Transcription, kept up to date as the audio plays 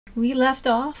We left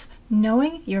off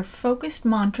knowing your focused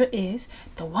mantra is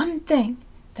the one thing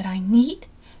that I need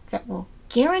that will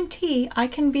guarantee I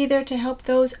can be there to help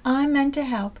those I'm meant to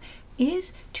help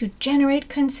is to generate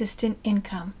consistent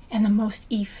income. And the most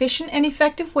efficient and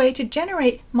effective way to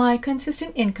generate my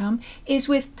consistent income is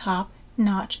with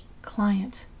top-notch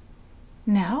clients.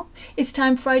 Now, it's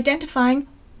time for identifying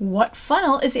what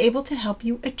funnel is able to help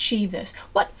you achieve this.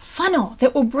 What funnel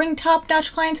that will bring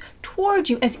top-notch clients toward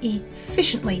you as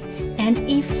efficiently and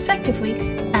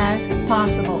effectively as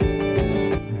possible.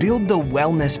 Build the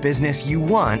wellness business you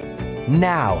want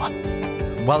now,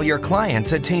 while your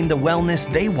clients attain the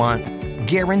wellness they want,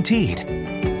 guaranteed.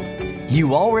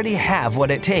 You already have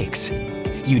what it takes.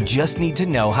 You just need to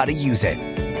know how to use it.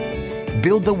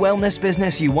 Build the Wellness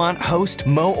Business You Want host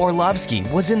Mo Orlovsky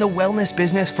was in the wellness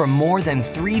business for more than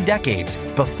 3 decades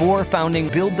before founding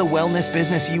Build the Wellness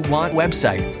Business You Want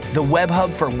website, the web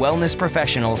hub for wellness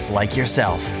professionals like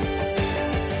yourself.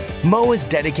 Mo is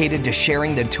dedicated to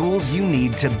sharing the tools you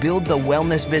need to build the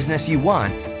wellness business you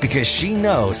want because she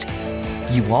knows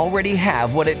you already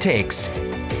have what it takes.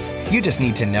 You just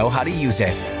need to know how to use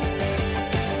it.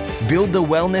 Build the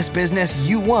wellness business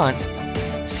you want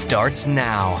starts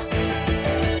now.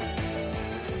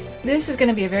 This is going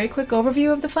to be a very quick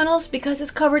overview of the funnels because it's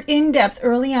covered in depth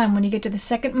early on when you get to the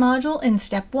second module in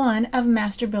step 1 of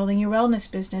Master Building Your Wellness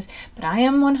Business. But I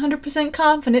am 100%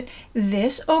 confident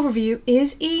this overview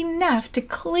is enough to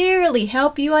clearly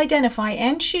help you identify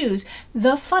and choose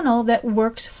the funnel that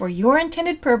works for your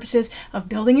intended purposes of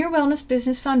building your wellness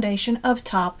business foundation of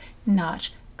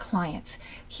top-notch clients.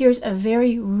 Here's a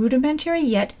very rudimentary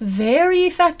yet very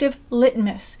effective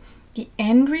litmus. The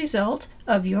end result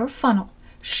of your funnel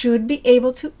should be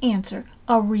able to answer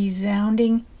a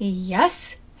resounding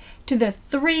yes to the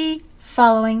 3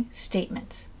 following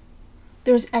statements.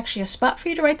 There's actually a spot for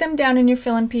you to write them down in your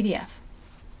fill-in PDF.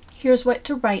 Here's what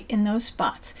to write in those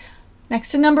spots. Next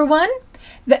to number 1,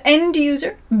 the end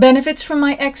user benefits from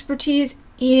my expertise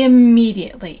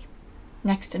immediately.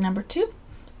 Next to number 2,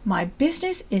 my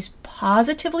business is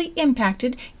positively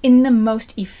impacted in the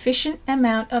most efficient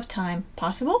amount of time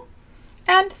possible.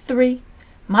 And 3,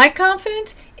 my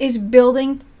confidence is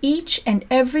building each and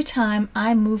every time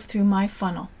I move through my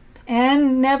funnel.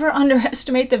 And never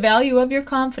underestimate the value of your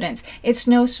confidence. It's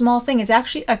no small thing. It's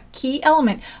actually a key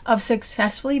element of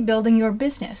successfully building your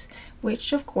business,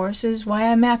 which of course is why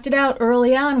I mapped it out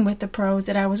early on with the pros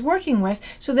that I was working with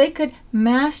so they could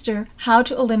master how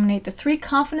to eliminate the 3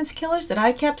 confidence killers that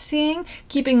I kept seeing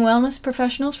keeping wellness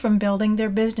professionals from building their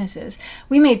businesses.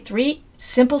 We made 3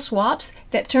 simple swaps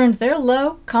that turned their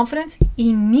low confidence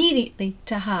immediately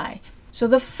to high. So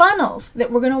the funnels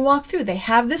that we're going to walk through, they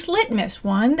have this litmus.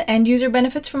 1, the end user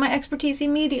benefits from my expertise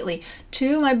immediately.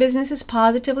 2, my business is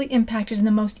positively impacted in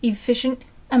the most efficient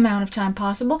amount of time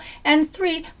possible. And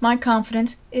 3, my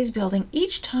confidence is building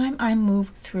each time I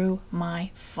move through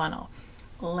my funnel.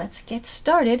 Let's get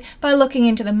started by looking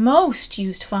into the most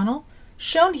used funnel,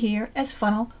 shown here as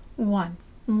funnel 1,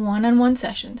 one-on-one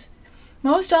sessions.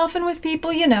 Most often with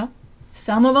people you know.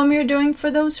 Some of them you're doing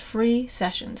for those free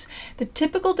sessions. The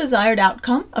typical desired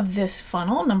outcome of this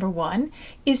funnel, number 1,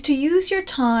 is to use your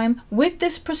time with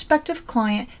this prospective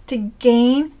client to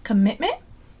gain commitment,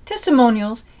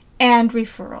 testimonials, and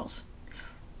referrals.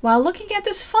 While looking at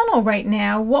this funnel right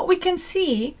now, what we can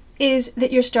see is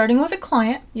that you're starting with a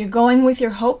client, you're going with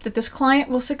your hope that this client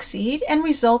will succeed and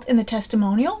result in the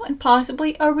testimonial and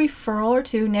possibly a referral or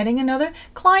 2, netting another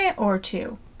client or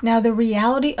 2. Now, the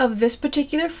reality of this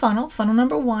particular funnel, funnel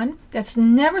number 1, that's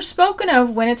never spoken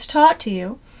of when it's taught to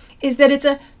you, is that it's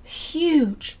a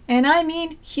huge, and I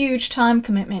mean huge time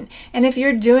commitment. And if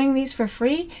you're doing these for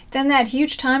free, then that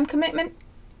huge time commitment,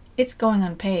 it's going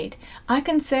unpaid. I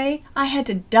can say I had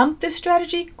to dump this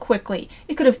strategy quickly.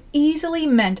 It could have easily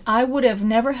meant I would have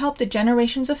never helped the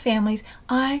generations of families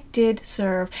I did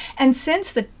serve. And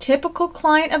since the typical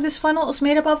client of this funnel is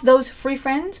made up of those free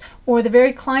friends or the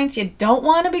very clients you don't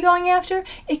want to be going after,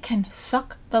 it can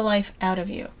suck the life out of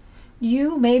you.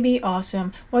 You may be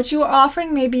awesome. What you are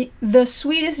offering may be the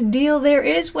sweetest deal there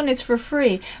is when it's for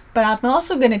free. But I'm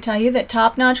also going to tell you that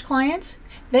top-notch clients,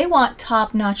 they want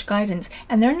top-notch guidance,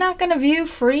 and they're not going to view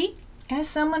free as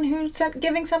someone who's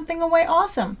giving something away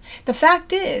awesome. The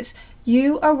fact is,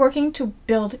 you are working to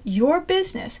build your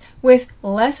business with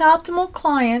less optimal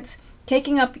clients,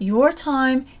 taking up your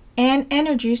time and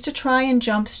energies to try and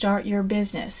jumpstart your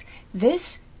business.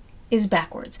 This is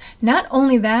backwards. Not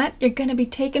only that, you're going to be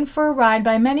taken for a ride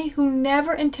by many who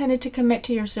never intended to commit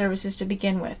to your services to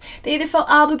begin with. They either felt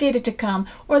obligated to come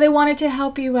or they wanted to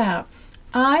help you out.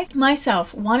 I,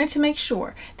 myself, wanted to make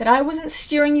sure that I wasn't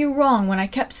steering you wrong when I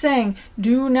kept saying,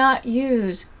 do not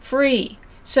use free.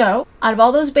 So, out of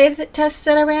all those beta tests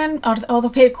that I ran, out of all the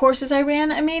paid courses I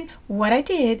ran, what I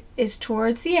did is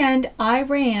towards the end, I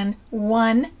ran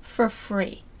one for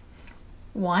free.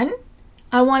 One,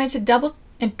 I wanted to double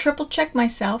and triple check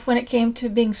myself when it came to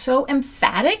being so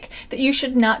emphatic that you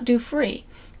should not do free.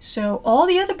 So all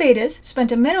the other betas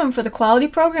spent a minimum for the quality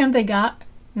program they got,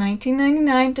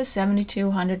 $19.99 to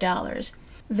 $7,200.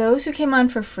 Those who came on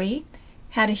for free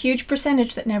had a huge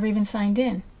percentage that never even signed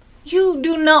in. You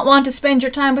do not want to spend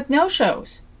your time with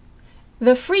no-shows.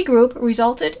 The free group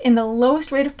resulted in the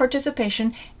lowest rate of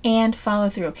participation and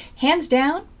follow-through. Hands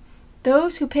down,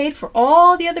 those who paid for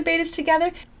all the other betas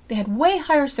together, they had way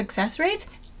higher success rates.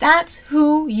 That's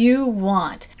who you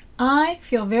want. I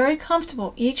feel very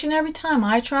comfortable each and every time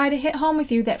I try to hit home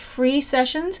with you that free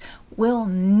sessions will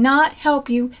not help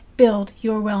you build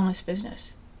your wellness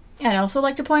business. I'd also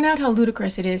like to point out how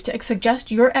ludicrous it is to suggest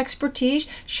your expertise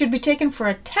should be taken for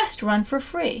a test run for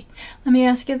free. Let me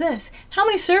ask you this. How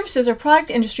many services or product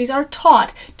industries are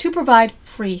taught to provide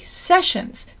free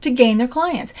sessions to gain their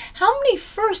clients? How many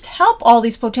first help all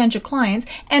these potential clients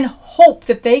and hope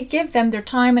that they give them their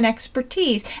time and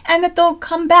expertise and that they'll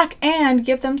come back and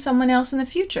give them someone else in the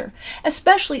future?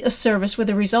 Especially a service where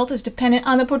the result is dependent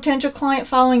on the potential client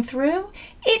following through?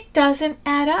 It doesn't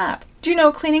add up. Do you know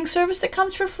a cleaning service that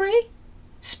comes for free?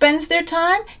 Spends their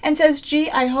time and says,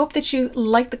 gee, I hope that you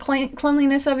like the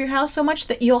cleanliness of your house so much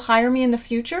that you'll hire me in the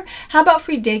future. How about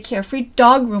free daycare, free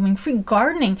dog grooming, free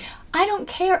gardening? I don't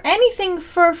care, anything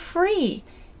for free.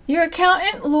 Your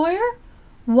accountant, lawyer?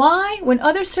 Why, when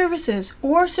other services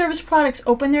or service products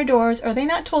open their doors, are they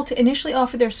not told to initially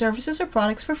offer their services or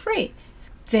products for free?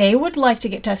 They would like to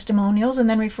get testimonials and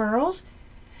then referrals.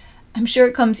 I'm sure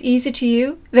it comes easy to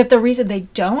you that the reason they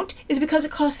don't is because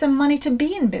it costs them money to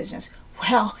be in business.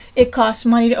 Well, it costs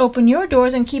money to open your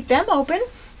doors and keep them open.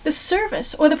 The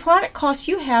service or the product costs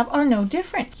you have are no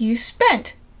different. You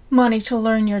spent money to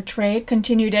learn your trade,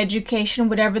 continued education,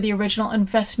 whatever the original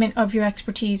investment of your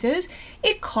expertise is.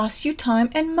 It costs you time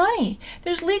and money.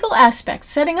 There's legal aspects,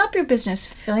 setting up your business,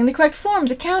 filling the correct forms,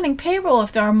 accounting, payroll,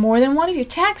 if there are more than one of you,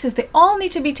 taxes, they all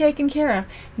need to be taken care of.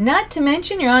 Not to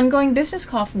mention your ongoing business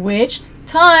cost, which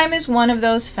time is one of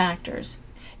those factors.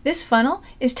 This funnel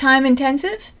is time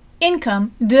intensive,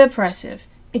 income depressive.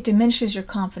 It diminishes your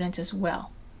confidence as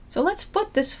well. So let's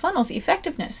put this funnel's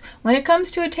effectiveness when it comes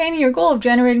to attaining your goal of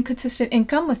generating consistent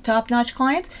income with top-notch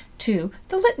clients to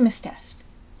the litmus test.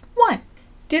 1.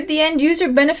 Did the end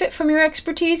user benefit from your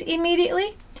expertise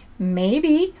immediately?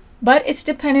 Maybe, but it's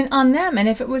dependent on them. And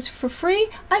if it was for free,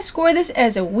 I score this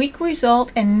as a weak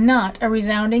result and not a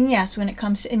resounding yes when it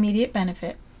comes to immediate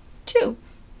benefit. 2.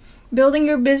 Building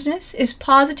your business is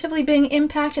positively being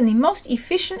impacted in the most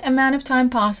efficient amount of time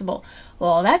possible.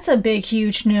 Well, that's a big,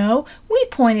 huge no. We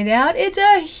pointed out it's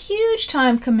a huge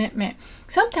time commitment.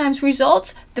 Sometimes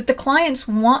results that the clients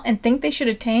want and think they should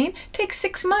attain take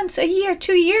 6 months, a year,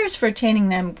 2 years for attaining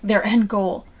their end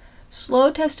goal.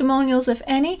 Slow testimonials, if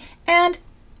any, and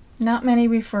not many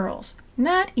referrals.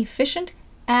 Not efficient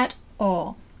at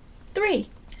all. 3.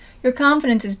 Your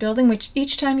confidence is building which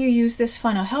each time you use this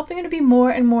funnel, helping you to be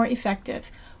more and more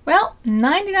effective. Well,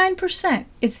 99%,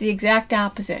 it's the exact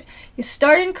opposite. You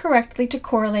start incorrectly to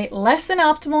correlate less than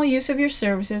optimal use of your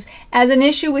services as an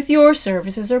issue with your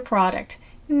services or product.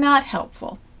 Not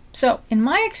helpful. So, in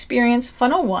my experience,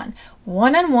 funnel 1,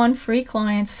 one-on-one free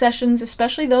clients, sessions,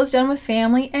 especially those done with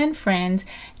family and friends,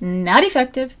 not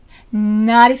effective,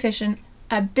 not efficient,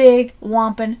 a big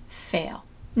whomping fail.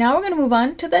 Now we're going to move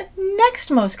on to the next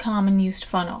most common used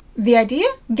funnel. The idea?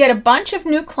 Get a bunch of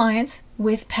new clients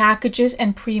with packages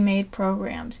and pre-made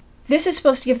programs. This is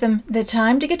supposed to give them the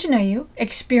time to get to know you,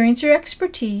 experience your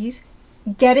expertise,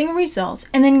 getting results,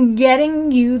 and then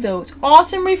getting you those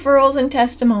awesome referrals and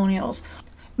testimonials,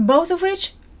 both of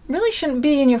which really shouldn't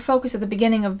be in your focus at the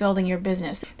beginning of building your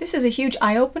business. This is a huge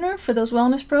eye-opener for those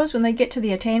wellness pros when they get to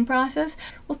the attain process.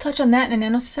 We'll touch on that in a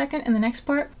nanosecond in the next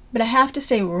part, but I have to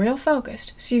stay real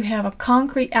focused so you have a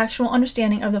concrete, actual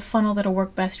understanding of the funnel that'll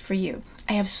work best for you.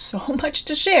 I have so much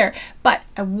to share, but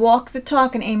I walk the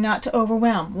talk and aim not to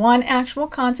overwhelm. One actual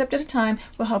concept at a time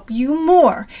will help you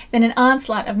more than an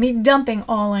onslaught of me dumping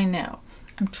all I know.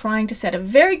 I'm trying to set a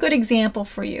very good example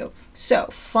for you. So,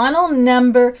 funnel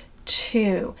number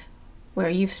 2, where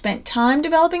you've spent time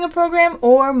developing a program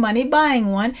or money buying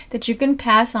one that you can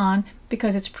pass on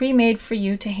because it's pre-made for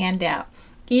you to hand out.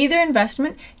 Either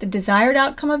investment, the desired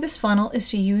outcome of this funnel is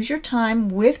to use your time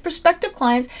with prospective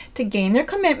clients to gain their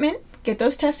commitment, get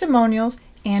those testimonials,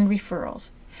 and referrals.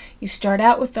 You start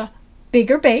out with a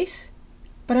bigger base,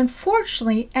 but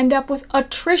unfortunately end up with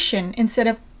attrition instead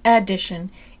of addition.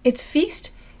 It's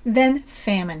feast, then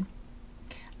famine.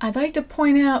 I'd like to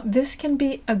point out this can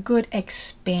be a good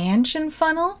expansion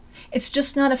funnel. It's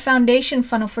just not a foundation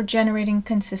funnel for generating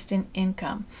consistent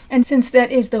income. And since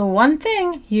that is the one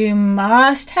thing you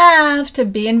must have to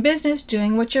be in business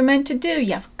doing what you're meant to do,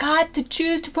 you've got to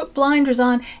choose to put blinders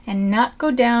on and not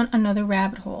go down another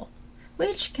rabbit hole,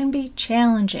 which can be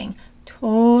challenging,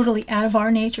 totally out of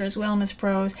our nature as wellness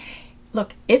pros.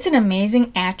 Look, it's an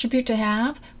amazing attribute to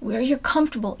have where you're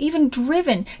comfortable, even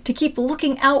driven to keep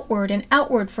looking outward and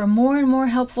outward for more and more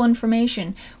helpful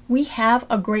information. We have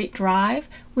a great drive,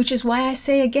 which is why I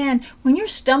say again, when you're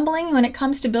stumbling when it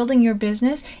comes to building your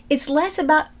business, it's less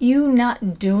about you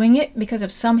not doing it because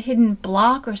of some hidden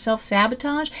block or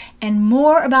self-sabotage and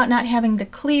more about not having the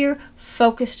clear,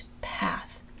 focused path.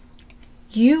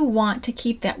 You want to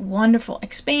keep that wonderful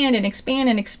expand and expand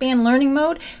and expand learning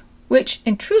mode, which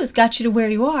in truth got you to where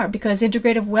you are because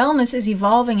integrative wellness is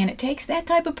evolving and it takes that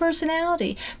type of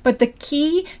personality. But the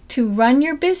key to run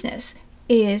your business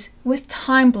is with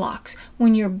time blocks.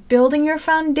 When you're building your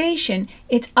foundation,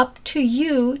 it's up to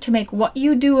you to make what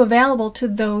you do available to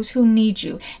those who need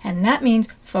you. And that means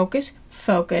focus,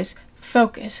 focus,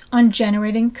 focus on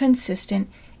generating consistent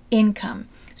income.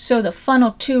 So the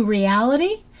funnel to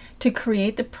reality, to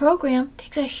create the program,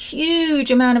 takes a huge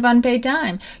amount of unpaid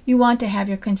time. You want to have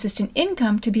your consistent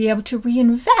income to be able to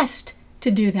reinvest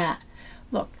to do that.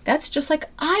 Look, that's just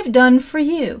like I've done for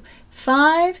you.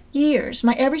 5 years,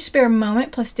 my every spare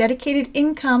moment plus dedicated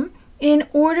income in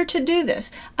order to do this.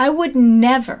 I would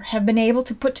never have been able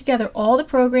to put together all the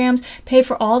programs, pay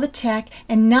for all the tech,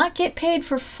 and not get paid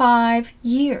for 5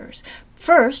 years.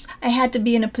 First, I had to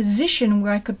be in a position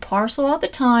where I could parcel out the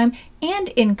time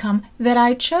and income that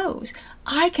I chose.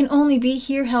 I can only be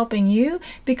here helping you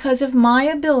because of my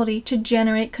ability to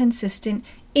generate consistent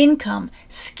income,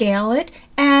 scale it,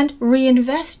 and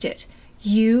reinvest it.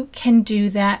 You can do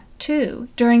that too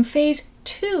during phase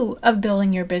 2 of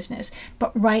building your business.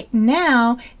 But right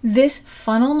now, this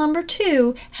funnel number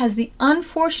 2 has the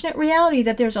unfortunate reality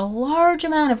that there's a large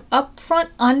amount of upfront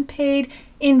unpaid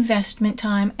investment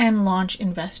time and launch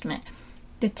investment.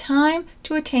 The time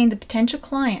to attain the potential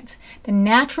clients, the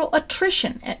natural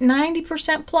attrition at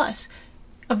 90% plus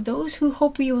of those who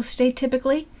hope you will stay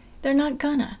typically, they're not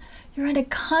gonna. You're in a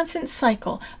constant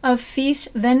cycle of feast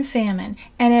then famine.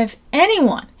 And if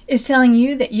anyone is telling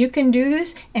you that you can do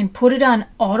this and put it on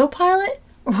autopilot,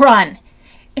 run.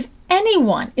 If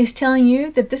anyone is telling you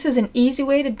that this is an easy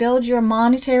way to build your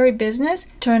monetary business,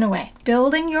 turn away.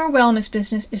 Building your wellness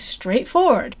business is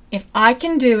straightforward. If I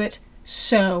can do it,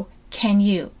 so can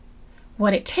you.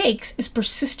 What it takes is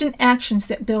persistent actions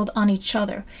that build on each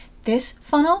other. This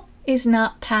funnel is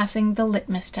not passing the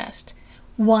litmus test.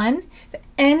 1, the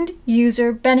end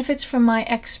user benefits from my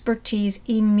expertise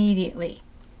immediately.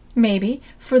 Maybe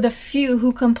for the few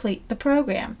who complete the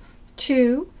program.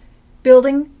 2,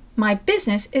 building my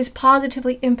business is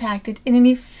positively impacted in an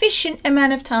efficient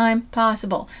amount of time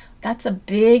possible. That's a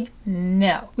big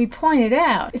no. We pointed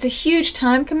out it's a huge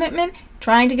time commitment.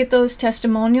 Trying to get those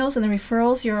testimonials and the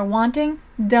referrals you're wanting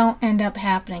don't end up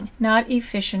happening. Not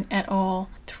efficient at all.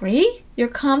 3, your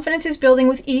confidence is building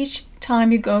with each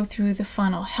time you go through the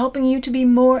funnel, helping you to be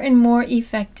more and more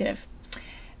effective.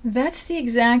 That's the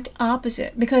exact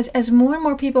opposite, because as more and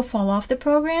more people fall off the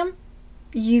program,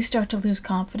 you start to lose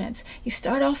confidence. You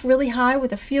start off really high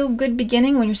with a feel-good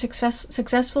beginning when you're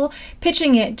successful,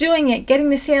 pitching it, doing it, getting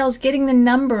the sales, getting the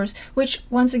numbers, which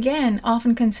once again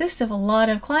often consists of a lot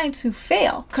of clients who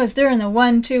fail because they're in the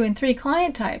 1, 2, and 3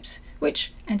 client types,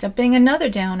 which ends up being another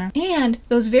downer. And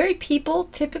those very people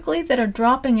typically that are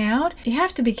dropping out, you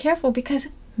have to be careful because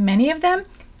many of them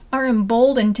are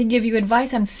emboldened to give you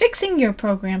advice on fixing your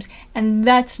programs, and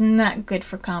that's not good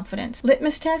for confidence.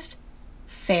 Litmus test,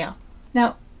 fail.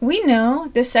 Now, we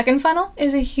know this second funnel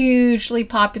is a hugely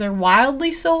popular,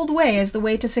 wildly sold way as the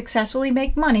way to successfully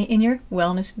make money in your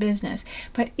wellness business,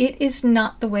 but it is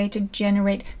not the way to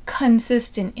generate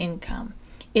consistent income.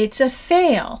 It's a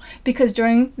fail because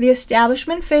during the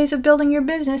establishment phase of building your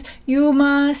business, you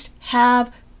must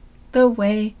have the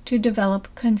way to develop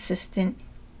consistent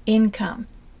income.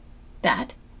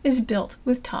 That is built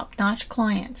with top-notch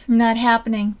clients, not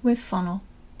happening with funnel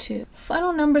 2.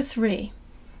 Funnel number 3.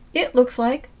 It looks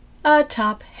like a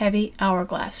top-heavy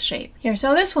hourglass shape. Here's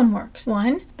how this one works.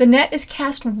 1, the net is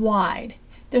cast wide.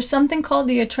 There's something called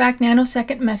the attract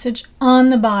nanosecond message on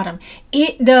the bottom.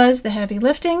 It does the heavy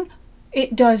lifting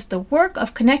It does the work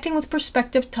of connecting with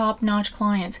prospective top-notch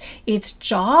clients. Its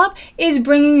job is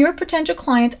bringing your potential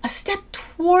clients a step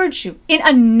towards you in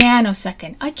a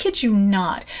nanosecond. I kid you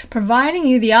not. Providing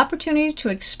you the opportunity to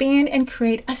expand and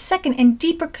create a second and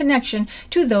deeper connection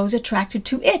to those attracted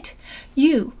to it.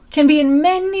 You can be in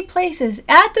many places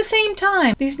at the same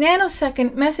time. These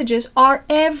nanosecond messages are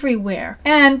everywhere,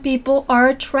 and people are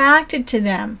attracted to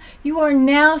them. You are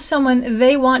now someone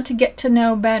they want to get to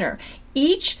know better.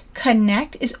 Each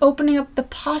connect is opening up the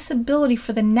possibility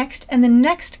for the next and the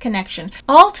next connection,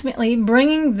 ultimately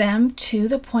bringing them to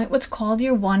the point what's called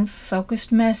your one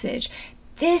focused message.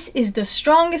 This is the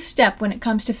strongest step when it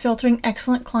comes to filtering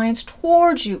excellent clients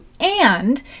towards you,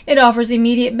 and it offers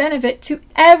immediate benefit to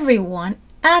everyone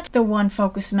at the one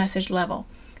focused message level.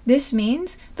 This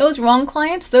means those wrong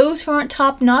clients, those who aren't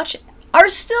top notch, are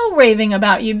still raving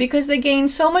about you because they gain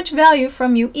so much value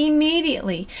from you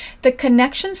immediately. The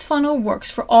connections funnel works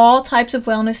for all types of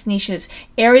wellness niches,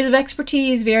 areas of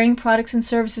expertise, varying products and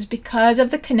services because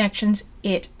of the connections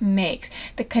it makes.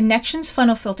 The connections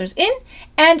funnel filters in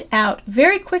and out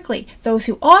very quickly those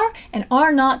who are and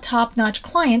are not top-notch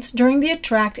clients during the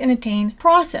attract and attain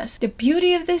process. The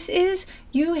beauty of this is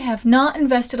you have not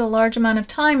invested a large amount of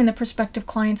time in the prospective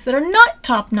clients that are not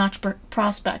top-notch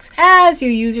prospects. As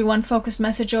you use your one focused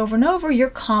message over and over, your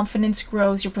confidence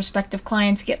grows. Your prospective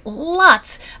clients get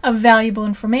lots of valuable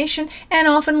information and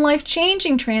often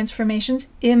life-changing transformations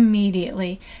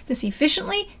immediately. This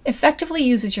effectively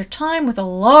uses your time with a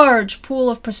large pool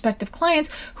of prospective clients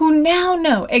who now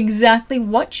know exactly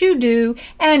what you do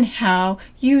and how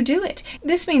you do it.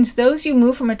 This means those you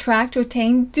move from attract to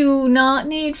attain do not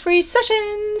need free sessions.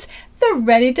 They're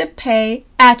ready to pay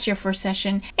at your first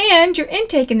session, and your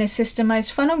intake in this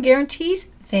systemized funnel guarantees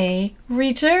they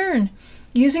return.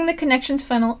 Using the connections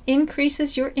funnel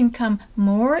increases your income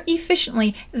more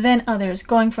efficiently than others,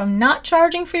 going from not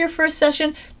charging for your first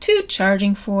session to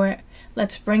charging for it.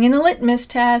 Let's bring in the litmus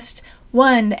test.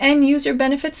 1. The end user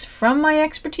benefits from my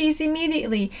expertise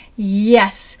immediately.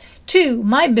 Yes. 2.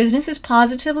 My business is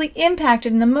positively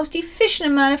impacted in the most efficient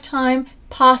amount of time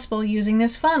possible using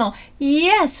this funnel.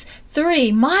 Yes.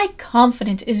 3. My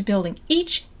confidence is building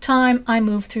each time I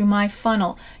move through my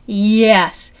funnel.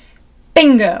 Yes.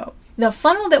 Bingo. The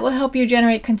funnel that will help you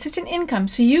generate consistent income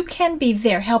so you can be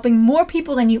there helping more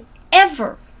people than you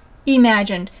ever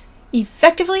imagined,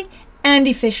 effectively and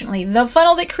efficiently. The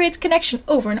funnel that creates connection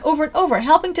over and over and over,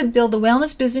 helping to build the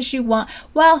wellness business you want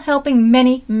while helping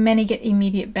many, many get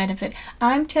immediate benefit.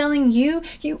 I'm telling you,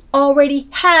 you already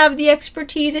have the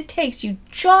expertise it takes. You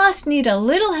just need a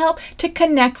little help to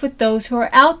connect with those who are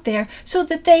out there so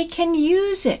that they can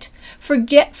use it.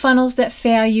 Forget funnels that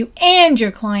fail you and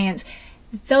your clients.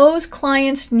 Those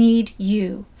clients need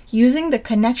you. Using the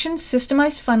connection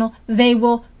systemized funnel, they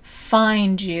will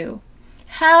find you.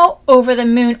 How over the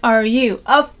moon are you?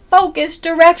 A focused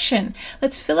direction.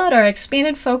 Let's fill out our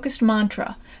expanded focused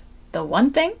mantra. The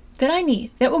one thing that I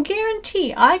need that will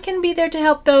guarantee I can be there to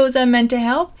help those I'm meant to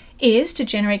help is to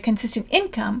generate consistent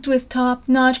income with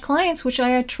top-notch clients, which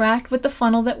I attract with the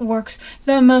funnel that works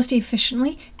the most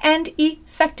efficiently and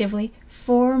effectively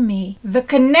for me. The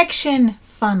connection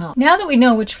funnel. Now that we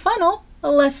know which funnel,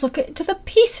 let's look into the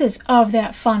pieces of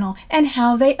that funnel and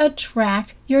how they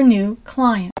attract your new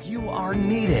client. You are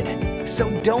needed,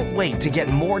 so don't wait to get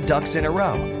more ducks in a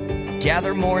row.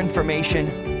 Gather more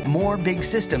information, more big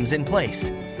systems in place.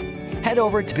 Head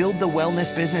over to Build the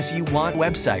Wellness Business You Want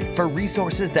website for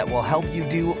resources that will help you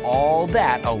do all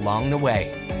that along the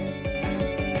way.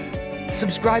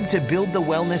 Subscribe to Build the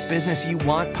Wellness Business You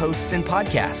Want posts and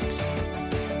podcasts.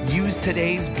 Use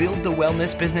today's Build the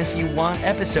Wellness Business You Want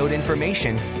episode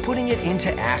information, putting it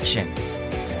into action.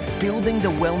 Building the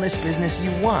wellness business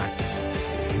you want.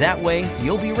 That way,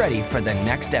 you'll be ready for the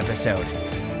next episode.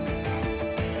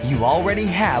 You already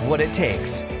have what it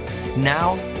takes.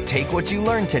 Now, take what you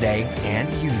learned today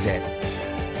and use it.